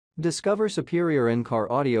Discover superior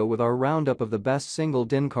in-car audio with our roundup of the best single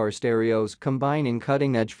in-car stereos, combining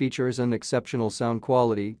cutting-edge features and exceptional sound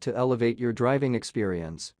quality to elevate your driving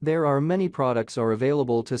experience. There are many products are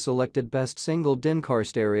available to selected best single in-car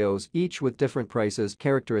stereos, each with different prices,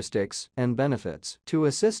 characteristics, and benefits. To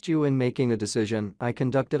assist you in making a decision, I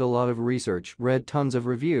conducted a lot of research, read tons of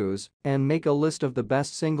reviews, and make a list of the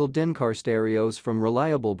best single in-car stereos from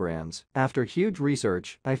reliable brands. After huge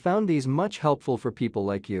research, I found these much helpful for people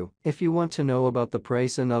like you. If you want to know about the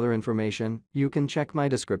price and other information, you can check my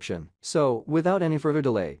description. So, without any further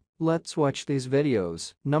delay, let's watch these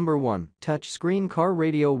videos. Number 1. Touchscreen Car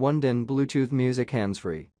Radio 1-DIN Bluetooth Music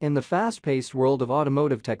Handsfree. In the fast-paced world of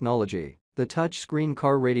automotive technology, the touchscreen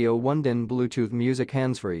Car Radio 1-DIN Bluetooth Music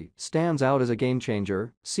Handsfree stands out as a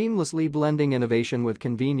game-changer, seamlessly blending innovation with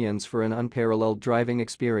convenience for an unparalleled driving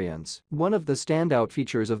experience. One of the standout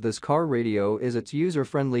features of this car radio is its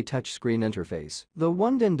user-friendly touchscreen interface. The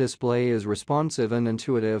 1-DIN display is responsive and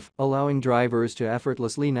intuitive, allowing drivers to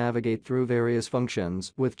effortlessly navigate through various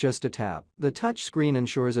functions with just a tap. The touchscreen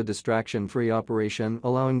ensures a distraction-free operation,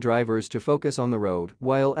 allowing drivers to focus on the road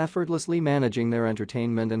while effortlessly managing their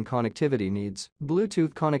entertainment and connectivity needs.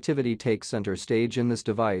 Bluetooth connectivity takes center stage in this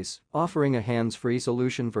device, offering a hands-free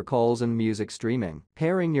solution for calls and music streaming.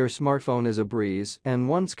 Pairing your smartphone is a breeze, and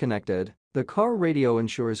once connected, the car radio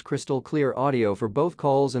ensures crystal clear audio for both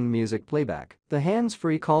calls and music playback. The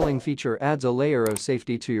hands-free calling feature adds a layer of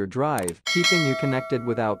safety to your drive, keeping you connected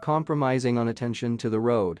without compromising on attention to the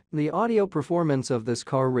road. The audio performance of this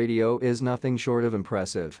car radio is nothing short of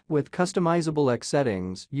impressive. With customizable X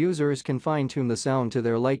settings, users can fine-tune the sound to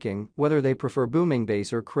their liking, whether they prefer booming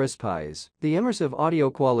bass or crisp highs. The immersive audio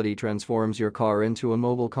quality transforms your car into a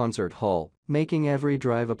mobile concert hall, making every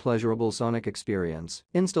drive a pleasurable sonic experience.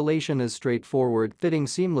 Installation is straightforward, fitting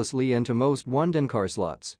seamlessly into most 1-DIN car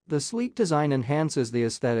slots. The sleek design enhances the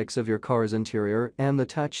aesthetics of your car's interior, and the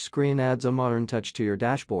touchscreen adds a modern touch to your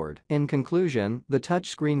dashboard. In conclusion, the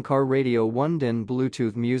touchscreen Car Radio 1-DIN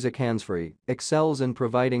Bluetooth Music Handsfree excels in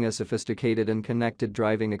providing a sophisticated and connected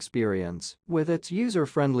driving experience. With its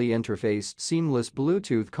user-friendly interface, seamless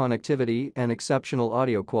Bluetooth connectivity, and exceptional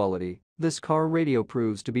audio quality, this car radio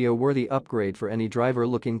proves to be a worthy upgrade for any driver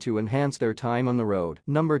looking to enhance their time on the road.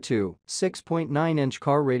 Number 2. 6.9-inch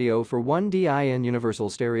car radio for 1DIN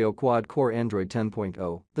Universal Stereo Quad-Core Android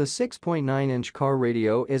 10.0. The 6.9-inch car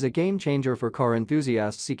radio is a game-changer for car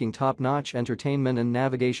enthusiasts seeking top-notch entertainment and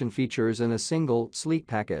navigation features in a single, sleek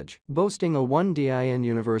package. Boasting a 1DIN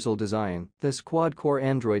universal design, this quad-core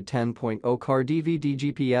Android 10.0 car DVD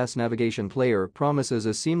GPS navigation player promises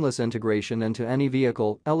a seamless integration into any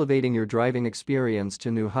vehicle, elevating your driving experience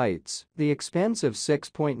to new heights. The expansive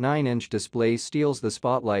 6.9-inch display steals the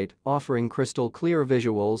spotlight, offering crystal clear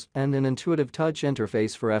visuals and an intuitive touch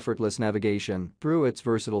interface for effortless navigation through its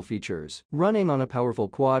versatile features. Running on a powerful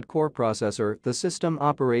quad-core processor, the system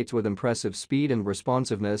operates with impressive speed and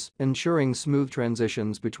responsiveness, ensuring smooth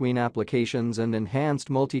transitions between applications and enhanced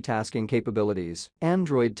multitasking capabilities.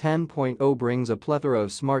 Android 10.0 brings a plethora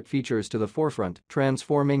of smart features to the forefront,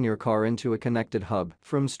 transforming your car into a connected hub.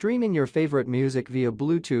 From streaming your favorite music via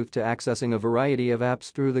Bluetooth to accessing a variety of apps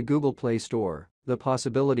through the Google Play Store, the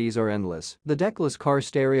possibilities are endless. The deckless car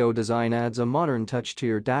stereo design adds a modern touch to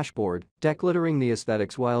your dashboard, decluttering the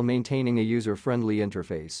aesthetics while maintaining a user-friendly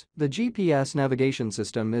interface. The GPS navigation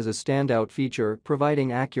system is a standout feature,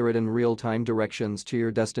 providing accurate and real-time directions to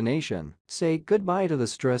your destination. Say goodbye to the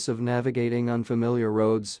stress of navigating unfamiliar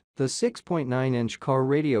roads. The 6.9-inch car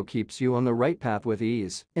radio keeps you on the right path with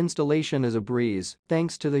ease. Installation is a breeze,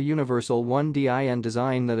 thanks to the universal 1DIN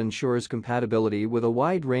design that ensures compatibility with a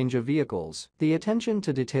wide range of vehicles. The attention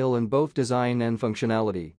to detail in both design and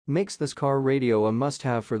functionality makes this car radio a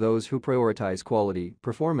must-have for those who prioritize quality,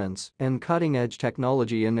 performance, and cutting-edge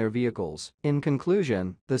technology in their vehicles. In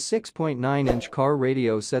conclusion, the 6.9-inch car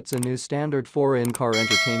radio sets a new standard for in-car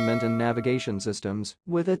entertainment and navigation systems.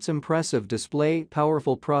 With its impressive display,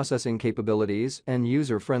 powerful processing capabilities, and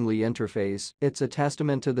user-friendly interface, it's a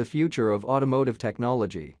testament to the future of automotive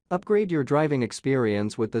technology. Upgrade your driving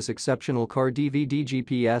experience with this exceptional car DVD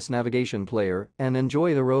GPS navigation player and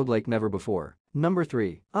enjoy the road like never before. Number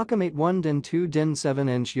 3. AKAMATE 1DIN 2DIN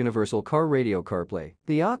 7-inch Universal Car Radio Carplay.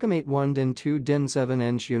 The AKAMATE 1DIN 2DIN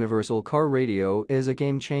 7-inch Universal Car Radio is a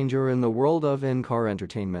game-changer in the world of in-car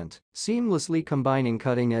entertainment, seamlessly combining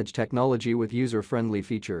cutting-edge technology with user-friendly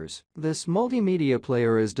features. This multimedia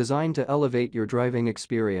player is designed to elevate your driving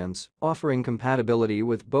experience, offering compatibility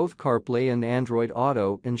with both CarPlay and Android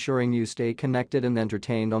Auto, ensuring you stay connected and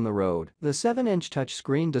entertained on the road. The 7-inch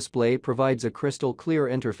touchscreen display provides a crystal-clear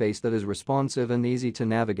interface that is responsive and easy to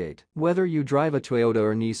navigate. Whether you drive a Toyota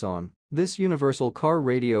or Nissan, This universal car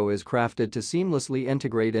radio is crafted to seamlessly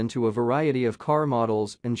integrate into a variety of car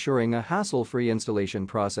models, ensuring a hassle-free installation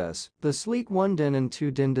process. The sleek 1-DIN and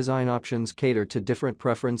 2-DIN design options cater to different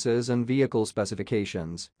preferences and vehicle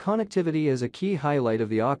specifications. Connectivity is a key highlight of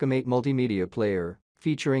the AKAMATE multimedia player,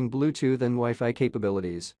 featuring Bluetooth and Wi-Fi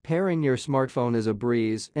capabilities. Pairing your smartphone is a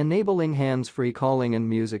breeze, enabling hands-free calling and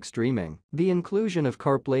music streaming. The inclusion of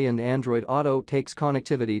Carplay and Android Auto takes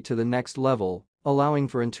connectivity to the next level, allowing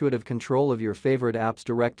for intuitive control of your favorite apps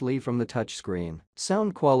directly from the touchscreen.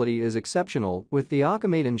 Sound quality is exceptional, with the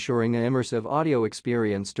AKAMATE ensuring an immersive audio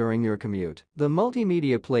experience during your commute. The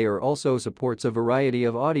multimedia player also supports a variety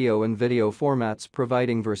of audio and video formats,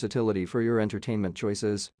 providing versatility for your entertainment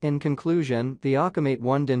choices. In conclusion, the AKAMATE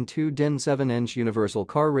 1-DIN 2-DIN 7-inch universal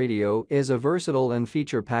car radio is a versatile and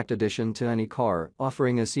feature-packed addition to any car,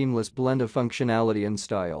 offering a seamless blend of functionality and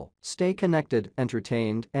style. Stay connected,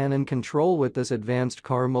 entertained, and in control with this advanced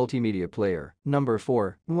car multimedia player. Number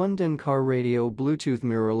 4. 1-DIN Car Radio Bluetooth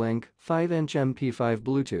Mirror Link 5-inch MP5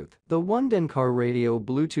 Bluetooth. The 1-DIN Car Radio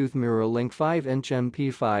Bluetooth Mirror Link 5-inch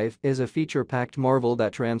MP5 is a feature-packed marvel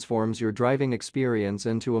that transforms your driving experience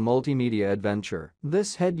into a multimedia adventure.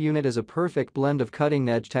 This head unit is a perfect blend of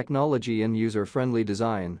cutting-edge technology and user-friendly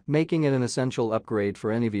design, making it an essential upgrade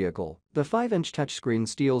for any vehicle. The 5-inch touchscreen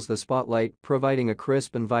steals the spotlight, providing a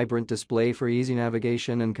crisp and vibrant display for easy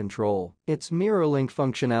navigation and control. Its mirror link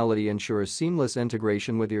functionality ensures seamless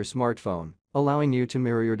integration with your smartphone, allowing you to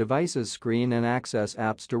mirror your device's screen and access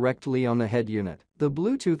apps directly on the head unit. The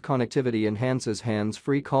Bluetooth connectivity enhances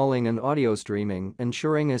hands-free calling and audio streaming,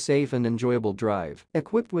 ensuring a safe and enjoyable drive.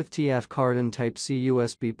 Equipped with TF card and Type-C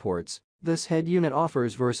USB ports, this head unit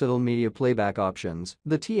offers versatile media playback options.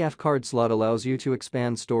 The TF card slot allows you to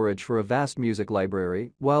expand storage for a vast music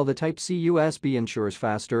library, while the Type-C USB ensures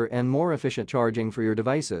faster and more efficient charging for your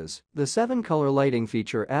devices. The 7-color lighting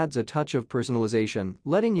feature adds a touch of personalization,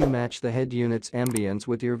 letting you match the head unit's ambience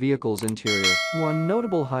with your vehicle's interior. One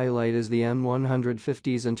notable highlight is the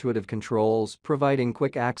M150's intuitive controls, providing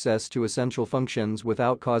quick access to essential functions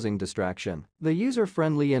without causing distraction. The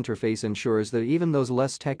user-friendly interface ensures that even those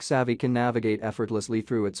less tech-savvy can navigate effortlessly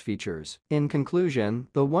through its features. In conclusion,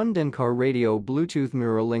 the 1-DIN Car Radio Bluetooth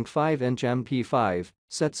Mirror Link 5-inch MP5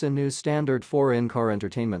 sets a new standard for in-car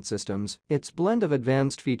entertainment systems. Its blend of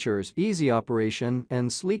advanced features, easy operation,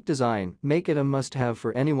 and sleek design make it a must-have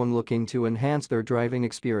for anyone looking to enhance their driving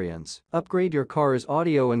experience. Upgrade your car's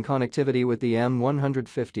audio and connectivity with the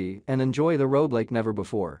M150 and enjoy the road like never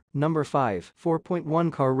before. Number 5.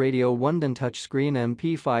 4.1 Car Radio 1-DIN Touchscreen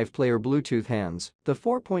MP5 Player Bluetooth Hands. The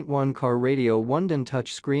 4.1 Car Radio 1-DIN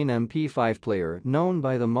Touchscreen MP5 player, known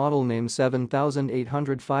by the model name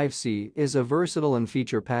 7805C, is a versatile and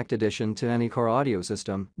feature-packed addition to any car audio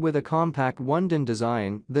system. With a compact 1-DIN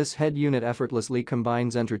design, this head unit effortlessly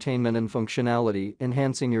combines entertainment and functionality,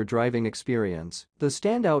 enhancing your driving experience. The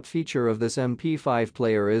standout feature of this MP5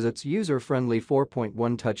 player is its user-friendly 4.1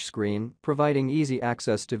 touchscreen, providing easy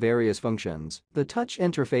access to various functions. The touch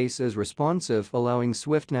interface is responsive, allowing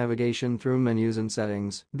swift navigation through menus and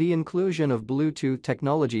settings. The inclusion of Bluetooth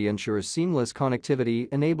technology ensures seamless connectivity,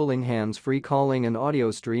 enabling hands-free calling and audio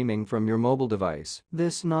streaming from your mobile device.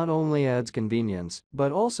 This not only adds convenience,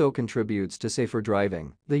 but also contributes to safer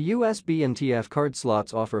driving. The USB and TF card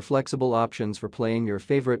slots offer flexible options for playing your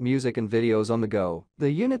favorite music and videos on the go. The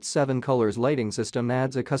unit's 7 colors lighting system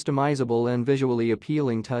adds a customizable and visually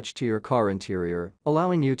appealing touch to your car interior,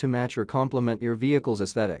 allowing you to match or complement your vehicle's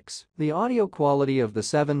aesthetics. The audio quality of the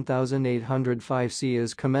 7805C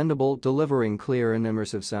is commendable, delivering clear and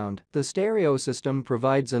immersive sound. The stereo system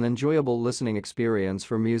provides an enjoyable listening experience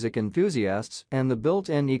for music enthusiasts, and the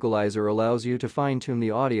built-in equalizer allows you to fine-tune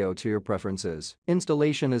the audio to your preferences.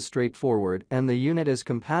 Installation is straightforward, and the unit is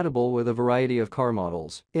compatible with a variety of car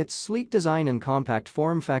models. Its sleek design and compact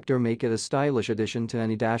form factor make it a stylish addition to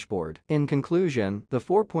any dashboard. In conclusion, the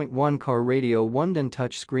 4.1 Car Radio 1-DIN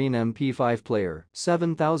Touchscreen MP5 player,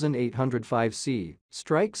 7805C,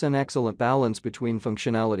 strikes an excellent balance between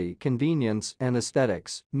functionality, convenience, and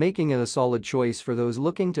aesthetics, making it a solid choice for those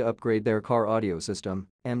looking to upgrade their car audio system.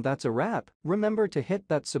 And that's a wrap. Remember to hit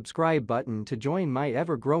that subscribe button to join my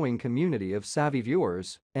ever-growing community of savvy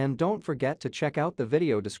viewers, and don't forget to check out the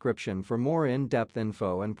video description for more in-depth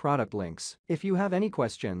info and product links. If you have any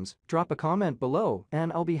questions, drop a comment below,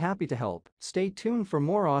 and I'll be happy to help. Stay tuned for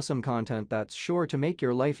more awesome content that's sure to make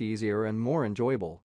your life easier and more enjoyable.